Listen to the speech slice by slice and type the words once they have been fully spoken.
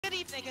Good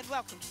evening and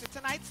welcome to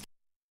tonight's.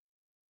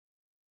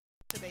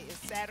 Today is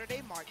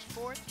Saturday, March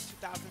 4th,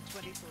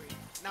 2023.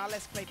 Now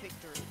let's play Pick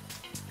 3.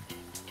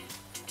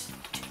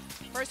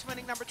 First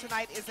winning number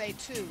tonight is a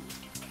 2.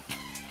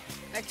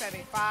 Next I have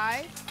a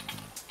 5.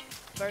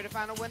 Third and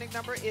final winning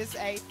number is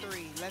a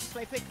 3. Let's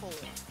play Pick 4.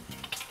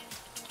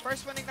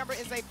 First winning number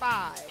is a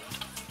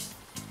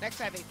 5. Next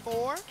I have a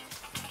 4,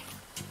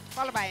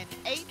 followed by an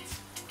 8.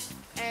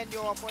 And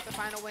your fourth and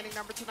final winning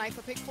number tonight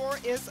for Pick 4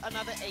 is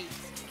another 8.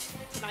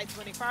 Tonight's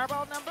winning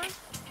fireball number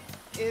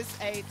is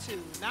a 2.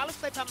 Now let's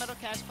play Palmetto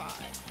Cash 5.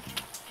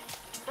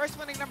 First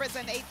winning number is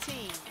an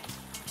 18.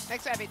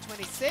 Next I have a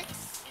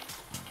 26,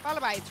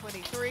 followed by a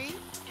 23.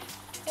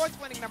 Fourth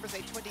winning number is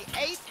a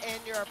 28, and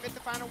your fifth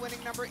and final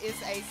winning number is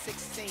a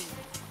 16.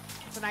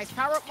 Tonight's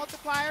power-up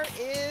multiplier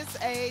is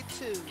a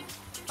 2.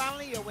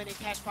 Finally, your winning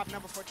cash pop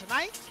number for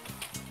tonight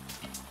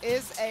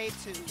is a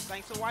 2.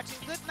 Thanks for watching.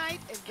 Good night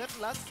and good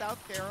luck, South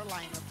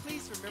Carolina.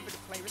 Please remember to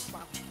play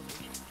responsibly.